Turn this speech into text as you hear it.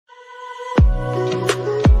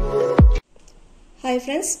Hi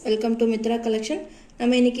friends, welcome to Mithra collection.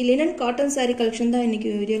 நம்ம இன்னைக்கு linen cotton saree collection தான் இன்னைக்கு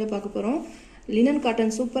வீடியோல பார்க்க போறோம். Linen cotton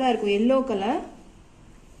சூப்பரா இருக்கும் yellow color.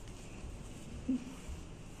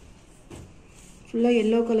 ஃபுல்லா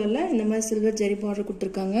yellow colorல இந்த மாதிரி silver zari border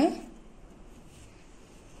கொடுத்திருக்காங்க.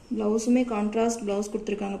 Blouseமே contrast blouse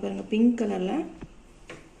கொடுத்திருக்காங்க பாருங்க pink colorல.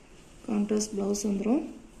 Contrast blouse வந்துரும்.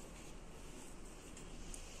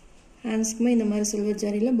 Handsக்குமே இந்த மாதிரி silver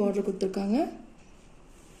zariல border கொடுத்திருக்காங்க.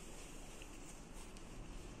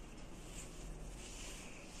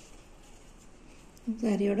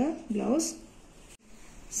 சாரியோட blouse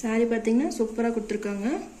சாரி பாத்தீங்கன்னா சூப்பரா கொடுத்திருக்காங்க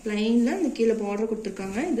ப்ளைன்ல இந்த கீழ border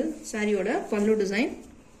கொடுத்திருக்காங்க இது சாரியோட பல்லு டிசைன்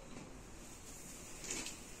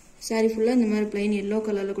சாரி ஃபுல்லா இந்த மாதிரி plain yellow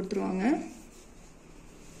கலர்ல கொடுத்துருவாங்க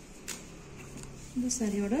இந்த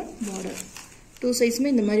சாரியோட border two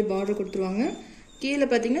sides-மே இந்த மாதிரி border கொடுத்துருவாங்க கீழ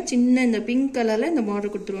பாத்தீங்கன்னா சின்ன இந்த pink கலர்ல இந்த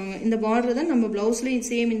border கொடுத்துருவாங்க இந்த border தான் நம்ம blouseலயே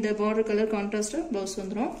சேம் இந்த border கலர் கான்ட்ராஸ்ட் blouse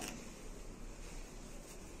வந்துரும்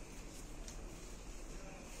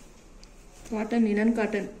cotton linen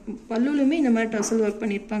cotton பல்லுலுமே இந்த மாதிரி டசல் வர்க்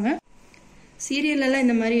பண்ணிருப்பாங்க சீரியல்ல எல்லாம்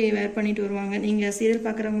இந்த மாதிரி வேர் பண்ணிட்டு வருவாங்க நீங்க சீரியல்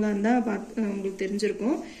பார்க்கறவங்களா இருந்தா உங்களுக்கு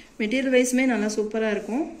தெரிஞ்சிருக்கும் மெட்டீரியல் வைஸ்மே நல்லா சூப்பரா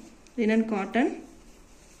இருக்கும் linen cotton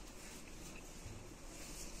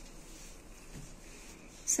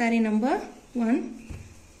saree number 1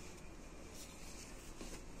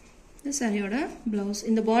 இந்த சாரியோட blouse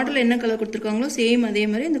இந்த borderல என்ன கலர் கொடுத்திருக்காங்களோ சேம் அதே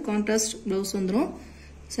மாதிரி இந்த கான்ட்ராஸ்ட் blouse வந்துரும்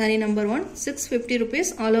Saree number 1 650 rupees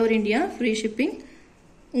all over India free shipping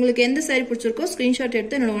உங்களுக்கு எந்த saree பிடிச்சிருக்கோ screenshot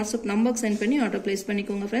எடுத்து என்னோட WhatsApp நம்பருக்கு சென்ட் பண்ணி ஆர்டர் பிளேஸ்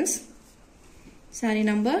பண்ணிக்கோங்க friends Saree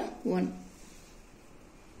number 1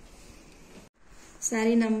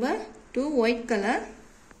 Saree number 2 white color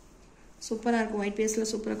சூப்பரா இருக்கு white பேஸ்ல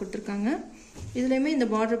சூப்பரா கொடுத்திருக்காங்க இதுலயுமே இந்த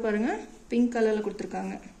border பாருங்க pink கலர்ல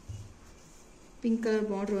கொடுத்திருக்காங்க pink color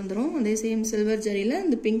border வந்துரும் அதே சேம் silver ஜரியில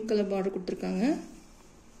இந்த pink color border கொடுத்திருக்காங்க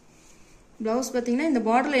Blouse பாத்தீங்கன்னா இந்த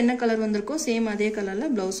borderல என்ன கலர் வந்திருக்கோ சேம் அதே கலர்ல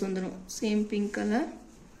blouse வந்துரும் சேம் pink color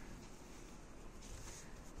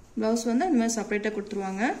blouse வந்து இந்த மாதிரி செப்பரேட்டா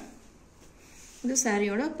கொடுத்துருவாங்க இது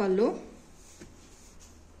சாரியோட பல்லு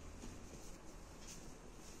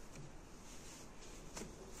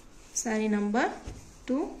saree number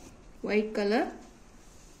 2 white color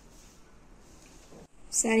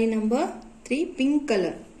saree number 3 pink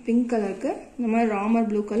colorக்கு இந்த மாதிரி ராமர்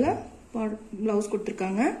blue color blouse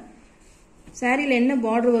கொடுத்திருக்காங்க சாரில என்ன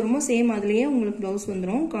border வருமோ சேம் அதுலயே உங்களுக்கு blouse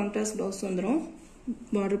வந்துரும் கான்ட்ராஸ்ட் blouse வந்துரும்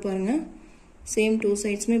border பாருங்க சேம் two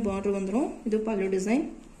sides-மே border வந்துரும் இது பல்லு design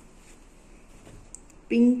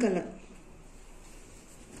pink color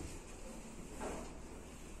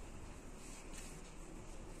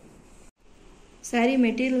saree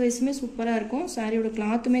material வைஸ்மே சூப்பரா இருக்கும் சாரியோட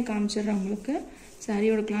கிளாத்துமே காமிச்சறேன் உங்களுக்கு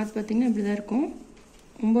சாரியோட கிளாத் பாத்தீங்கன்னா இப்படி தான் இருக்கும்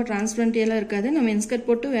ரொம்ப டிரான்ஸ்பரன்ட்டியா இருக்காது நம்ம இன்ஸ்கர்ட்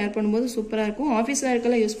போட்டு வேர் பண்ணும்போது சூப்பரா இருக்கும் ஆபீஸ்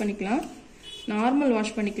வேர்க்கெல்லாம் யூஸ் பண்ணிக்கலாம் நார்மல்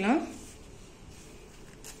வாஷ் பண்ணிக்கலாம்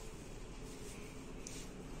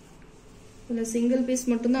இதுல சிங்கிள் பீஸ்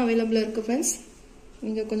மட்டும் தான் அவேலபிள் இருக்கு फ्रेंड्स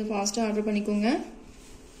நீங்க கொஞ்சம் ஃபாஸ்டா ஆர்டர் பண்ணிக்கோங்க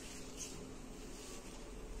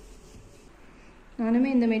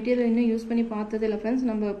நானுமே இந்த மெட்டீரியல் இன்னும் யூஸ் பண்ணி பார்த்தது இல்ல फ्रेंड्स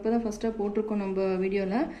நம்ம இப்போதான் ஃபர்ஸ்டா போட்டுருக்கோம் நம்ம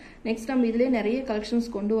வீடியோல நெக்ஸ்ட் நம்ம இதிலே நிறைய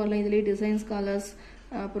கலெக்ஷன்ஸ் கொண்டு வரலாம் இதிலே டிசைன்ஸ் கலர்ஸ்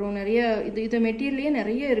அப்புறம் நிறைய இது மெட்டீரியல்லே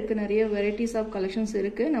நிறைய இருக்கு நிறைய வெரைட்டிஸ் ஆஃப் கலெக்ஷன்ஸ்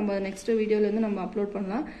இருக்கு நம்ம நெக்ஸ்ட் வீடியோல இருந்து நம்ம அப்லோட்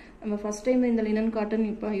பண்ணலாம் நம்ம ஃபர்ஸ்ட் டைம் இந்த linen cotton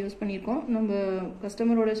இப்ப யூஸ் பண்ணிருக்கோம் நம்ம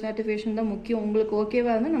கஸ்டமரோட சாட்டிஸ்ஃபேக்ஷன் தான் முக்கியம் உங்களுக்கு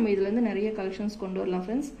ஓகேவா இருந்தா நம்ம இதில இருந்து நிறைய கலெக்ஷன்ஸ் கொண்டு வரலாம்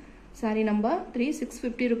friends saree number 3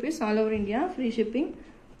 650 rupees all over India free shipping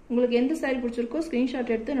உங்களுக்கு எந்த saree பிடிச்சிருக்கோ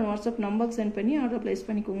ஸ்கிரீன்ஷாட் எடுத்து என்னோட WhatsApp நம்பருக்கு சென்ட் பண்ணி ஆர்டர் பிளேஸ்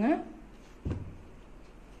பண்ணிக்கோங்க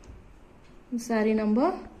saree number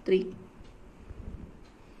 3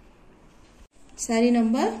 saree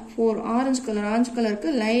number 4 orange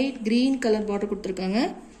colorக்கு light green color border கொடுத்திருக்காங்க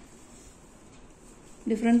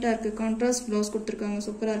டிஃபரண்டா இருக்கு கான்ட்ராஸ்ட் blouse கொடுத்திருக்காங்க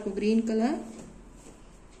சூப்பரா இருக்கு green color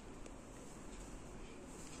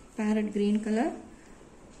parrot green color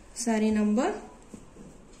saree number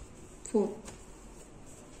 4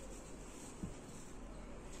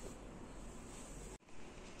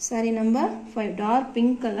 saree number 5 dark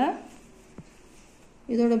pink color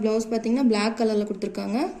இதோட blouse பாத்தீங்கன்னா black colorல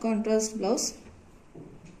கொடுத்திருக்காங்க கான்ட்ராஸ்ட் blouse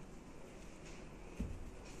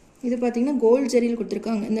இது பாத்தீங்கன்னா gold ஜரியில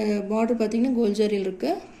கொடுத்திருக்காங்க இந்த border பாத்தீங்கன்னா gold ஜரியில இருக்கு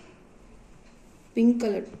pink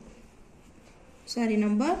color saree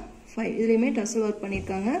number 5 இதுலயே டசல் வர்க்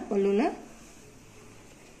பண்ணிருக்காங்க பல்லுல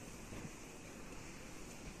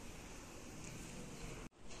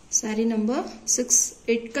saree number 6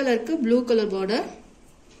 red colorக்கு blue color border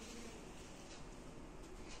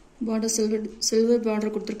silver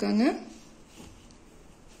border கொடுத்திருக்காங்க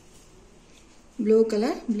blue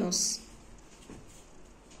color blouse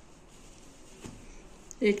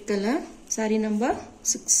red color saree number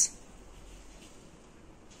 6.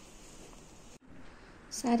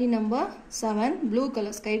 Saree number 7, blue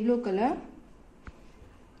color, sky blue color.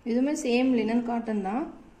 இதுமே சேம் லினன் காட்டன் தான்.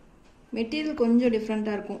 Material கொஞ்சம்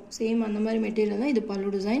டிஃப்ரெண்ட்டாக இருக்கும். Same அந்த மாதிரி மெட்டீரியல் தான். இது பல்லு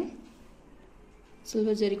டிசைன்,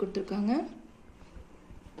 சில்வர் ஜரி கொடுத்துருக்காங்க.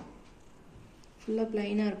 ஃபுல்லாக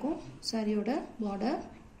பிளைனாக இருக்கும். சாரியோட பார்டர்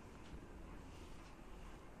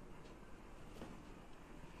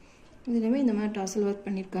இதுலேயுமே இந்த மாதிரி டாசல் ஒர்க்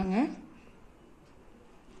பண்ணியிருக்காங்க.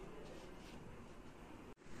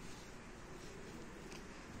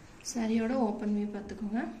 சாரியோட ஓப்பன் வியூ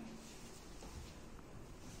பார்த்துக்கோங்க.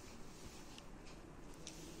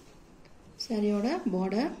 சாரியோட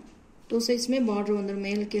பார்டர் 2 சைட்ஸுமே பார்டர் வந்துடும்.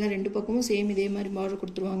 மேலே கீழே 2 பக்கமும் சேம் இதே மாதிரி பார்டர்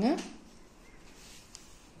கொடுத்துருவாங்க.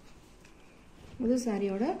 இது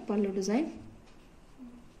சாரியோட பல்லு design.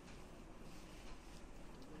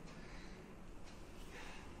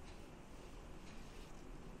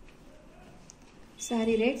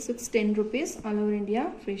 Sorry rate 610 rupees, all over India,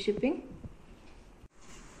 free shipping.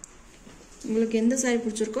 உங்களுக்கு எந்த சாரி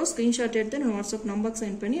பிடிச்சிருக்கோ ஸ்க்ரீன்ஷாட் எடுத்து நான் வாட்ஸ்அப் நம்பருக்கு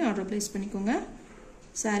சென்ட் பண்ணி ஆர்டர் ப்ளேஸ் பண்ணிக்கோங்க.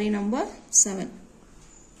 Sorry number 7.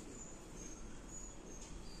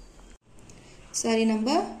 Sorry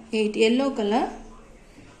number 8, yellow color.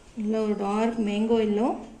 நல்ல ஒரு டார்க் மேங்கோ எல்லோ.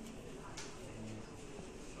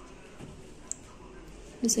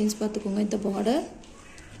 டிசைன்ஸ் பார்த்துக்கோங்க. இந்த பார்டர்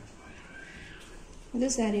இது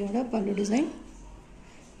சாரியோட பல்லு டிசைன்.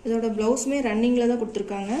 இதோட ப்ளவுஸுமே ரன்னிங்கில் தான்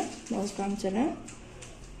கொடுத்துருக்காங்க. ப்ளவுஸ் காமிச்சிடறேன்.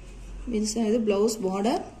 இது ப்ளவுஸ்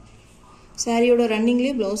பார்டர். சாரியோட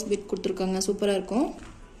ரன்னிங்லேயே ப்ளவுஸ் பிட் கொடுத்துருக்காங்க. சூப்பராக இருக்கும்.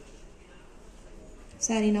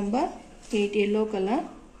 Sorry number 8, yellow colour.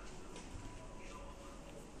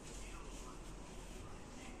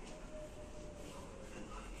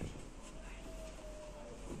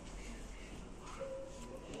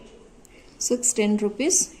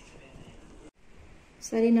 ₹610.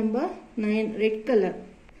 Sorry number 9, red colour.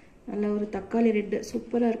 நல்ல ஒரு தக்காளி ரெட்டு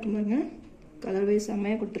சூப்பராக இருக்கும் பாருங்க. கலர் வைஸ்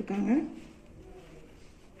செம்மையாக கொடுத்துருக்காங்க.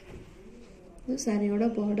 இது சாரியோட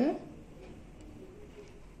பார்டர்.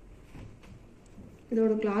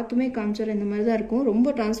 இதோட கிளாத்துமே காமிச்சால் இந்த மாதிரி தான் இருக்கும்.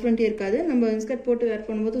 ரொம்ப டிரான்ஸ்பரண்ட்டே இருக்காது. நம்ம இன்ஸ்கர்ட் போட்டு வேர்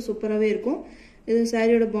பண்ணும்போது சூப்பராகவே இருக்கும். இது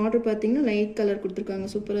சாரியோட பார்டர் பார்த்தீங்கன்னா லைட் கலர் கொடுத்துருக்காங்க.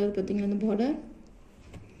 சூப்பராக இருக்கு பார்த்தீங்களா இந்த பார்டர்.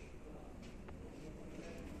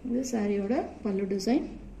 இது சாரியோட பல்லு டிசைன்.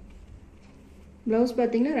 ப்ளவுஸ்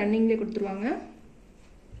பார்த்தீங்கன்னா ரன்னிங்லேயே கொடுத்துருவாங்க.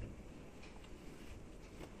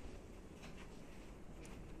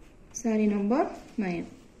 Sorry number 9.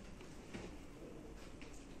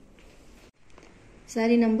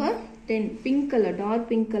 Sorry number 10, pink colour, dark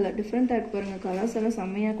pink colour. டிஃப்ரெண்ட்டாக இருக்கு பாருங்க. கலர்ஸ் எல்லாம்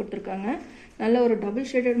செம்மையாக கொடுத்துருக்காங்க. நல்ல ஒரு டபுள்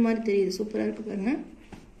ஷேடட் மாதிரி தெரியுது. சூப்பராக இருக்கு பாருங்க.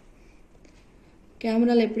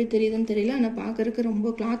 கேமராவில் எப்படி தெரியுதுன்னு தெரியல, ஆனால் பார்க்கறதுக்கு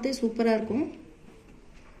ரொம்ப கிளாத்தே சூப்பராக இருக்கும்.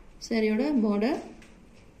 சாரியோட border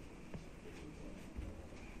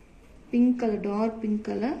pink colour, dark pink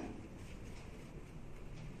colour.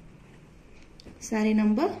 Sorry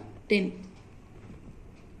number 10.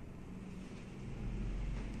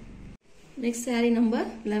 Next sorry number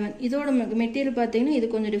 11. இதோட மெட்டீரியல் பார்த்தீங்கன்னா இது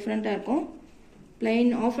கொஞ்சம் டிஃப்ரெண்ட்டாக இருக்கும்.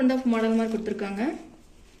 Plain of and half model மாதிரி கொடுத்துருக்காங்க.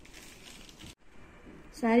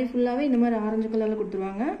 சாரி ஃபுல்லாகவே இந்த மாதிரி ஆரஞ்சு கலரில்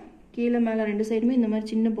கொடுத்துருவாங்க. கீழே மேலே 2 சைடுமே இந்த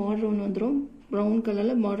மாதிரி சின்ன பார்டர் ஒன்று வந்துடும். ப்ரௌன்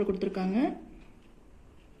கலரில் பார்டர் கொடுத்துருக்காங்க.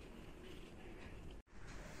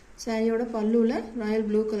 சாரியோட பல்லுவில் ராயல்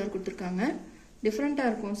ப்ளூ கலர் கொடுத்துருக்காங்க.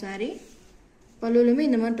 டிஃப்ரெண்ட்டாக இருக்கும் சாரி. பல்லுலையுமே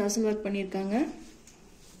இந்த மாதிரி டசல் ஒர்க் பண்ணியிருக்காங்க.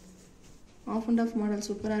 ஆஃப் அண்ட் ஆஃப் மாடல்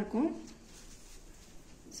சூப்பராக இருக்கும்.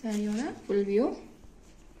 சாரியோட ஃபுல் வியூ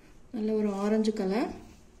நல்ல ஒரு ஆரஞ்சு கலர்.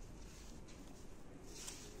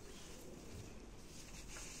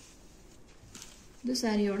 இது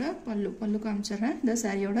சாரியோட பல்லு காமிச்சிடுறேன். இந்த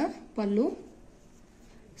சாரியோட பல்லு.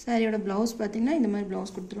 சாரியோட ப்ளவுஸ் பார்த்தீங்கன்னா இந்த மாதிரி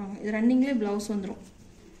ப்ளவுஸ் கொடுத்துருவாங்க. இது ரன்னிங்லேயே ப்ளவுஸ் வந்துடும்.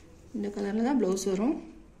 இந்த கலரில் தான் ப்ளவுஸ் வரும்.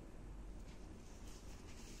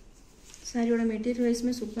 சாரியோட மெட்டீரியல்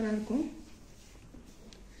வைஸுமே சூப்பராக இருக்கும்.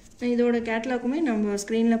 நான் இதோட கேட்லாக்குமே நம்ம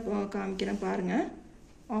ஸ்க்ரீனில் காமிக்கிறேன் பாருங்கள்.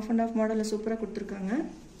 ஆஃப் அண்ட் ஆஃப் மாடலில் சூப்பராக கொடுத்துருக்காங்க.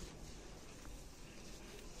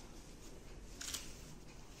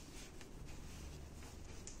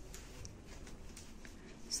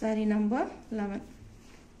 Sorry number 11.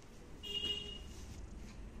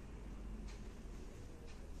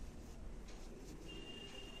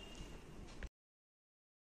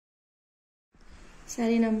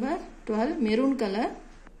 Sorry number 12, maroon colour.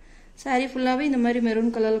 Sorry ஃபுல்லாகவே இந்த மாதிரி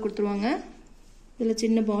மெரூன் கலரில் கொடுத்துருவாங்க. இதில்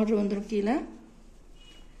சின்ன பார்டர் வந்துடும் கீழே.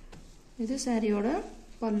 இது சாரியோட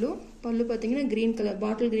பல்லு. பல்லு பார்த்தீங்கன்னா க்ரீன் கலர்,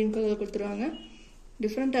 பாட்டில் க்ரீன் கலரில் கொடுத்துருவாங்க.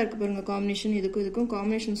 டிஃப்ரெண்ட்டாக இருக்குது பாருங்கள் காம்பினேஷன். இதுக்கும்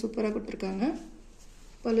காம்பினேஷன் சூப்பராக கொடுத்துருக்காங்க.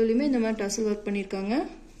 பல்லுலையுமே இந்த மாதிரி டசல் ஒர்க் பண்ணியிருக்காங்க.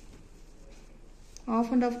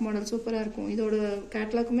 ஆஃப் அண்ட் ஆஃப் மாடல் சூப்பராக இருக்கும். இதோட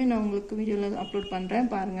கேட்லாக்குமே நான் உங்களுக்கு வீடியோவில் அப்லோட்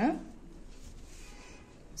பண்ணுறேன் பாருங்கள்.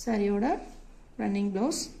 சாரியோட ரன்னிங்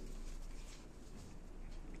ப்ளவுஸ்.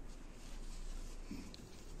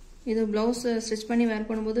 இது ப்ளவுஸ் ஸ்டிச் பண்ணி வேர்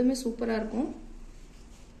பண்ணும்போதுமே சூப்பராக இருக்கும்.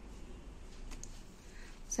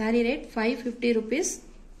 Sorry rate 550 rupees.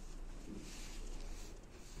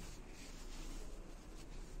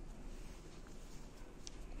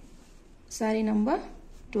 Sorry number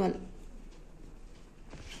 12.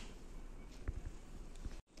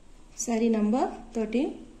 Sorry number 13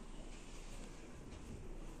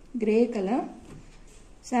 grey colour.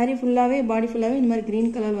 Sorry ஃபுல்லாகவே பாடி ஃபுல்லாகவே இந்த மாதிரி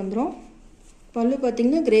க்ரீன் கலர் வந்துடும். பல்லு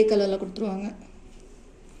பார்த்தீங்கன்னா கிரே கலரில் கொடுத்துருவாங்க.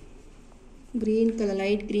 Green colour,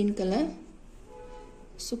 light green colour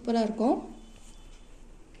சூப்பராக இருக்கும்.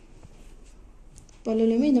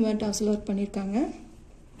 பல்லுலையுமே இந்த மாதிரி டாசல் ஒர்க் பண்ணியிருக்காங்க.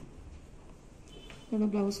 இதோட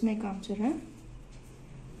ப்ளவுஸுமே காமிச்சிடுறேன்.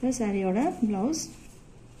 இந்த சாரியோட ப்ளவுஸ்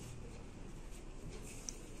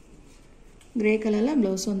கிரே கலரில்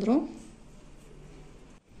ப்ளவுஸ் வந்துடும்.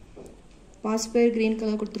 பாஸ்பயர் க்ரீன்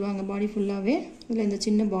கலர் கொடுத்துருவாங்க பாடி ஃபுல்லாகவே. இதில் இந்த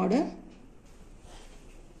சின்ன பார்டர்.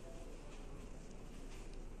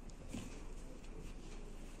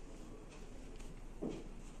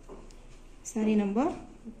 Sorry number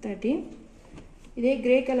 13. இதே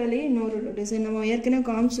கிரே கலர்லேயே இன்னொரு டிசைன் நம்ம ஏற்கனவே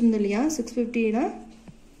காமிச்சிருந்தோம் இல்லையா 650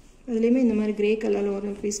 அதுலேயுமே இந்த மாதிரி கிரே கலரில் ஒரு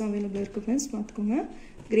பீஸ் அவைலபிள் இருக்குது ஃப்ரெண்ட்ஸ், பார்த்துக்கோங்க.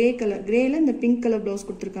 கிரே கலர், கிரேயில் இந்த பிங்க் கலர் ப்ளவுஸ்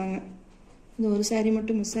கொடுத்துருக்காங்க. இந்த ஒரு சாரீ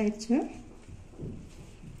மட்டும் மிஸ் ஆயிடுச்சு.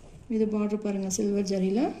 இது பார்டர் பாருங்கள் சில்வர்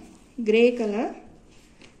ஜரியில் கிரே கலர்.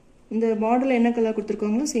 இந்த பார்டரில் என்ன கலர்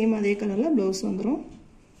கொடுத்துருக்காங்களோ சேம் அதே கலரில் ப்ளவுஸ் வந்துடும்.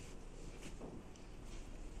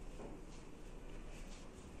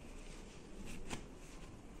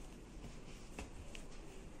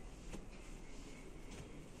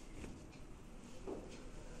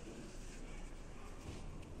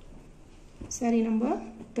 Sorry number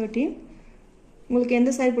 13. உங்களுக்கு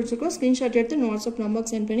எந்த சாரி பிடிச்சிருக்கோ ஸ்க்ரீன்ஷாட் எடுத்து வாட்ஸ்அப்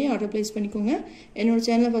நம்பருக்கு சென்ட் பண்ணி ஆர்டர் ப்ளேஸ் பண்ணிக்கோங்க. என்னோட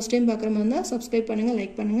சேனலை ஃபஸ்ட் டைம் பார்க்குற மாதிரி இருந்தால் சப்ஸ்கிரைப் பண்ணுங்கள்,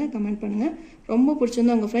 லைக் பண்ணுங்கள், கமெண்ட் பண்ணுங்கள். ரொம்ப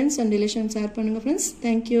பிடிச்சிருந்தா உங்கள் ஃப்ரெண்ட்ஸ் அண்ட் ரிலேஷன் ஷேர் பண்ணுங்கள் ஃப்ரெண்ட்ஸ்.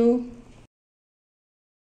 தேங்க்யூ.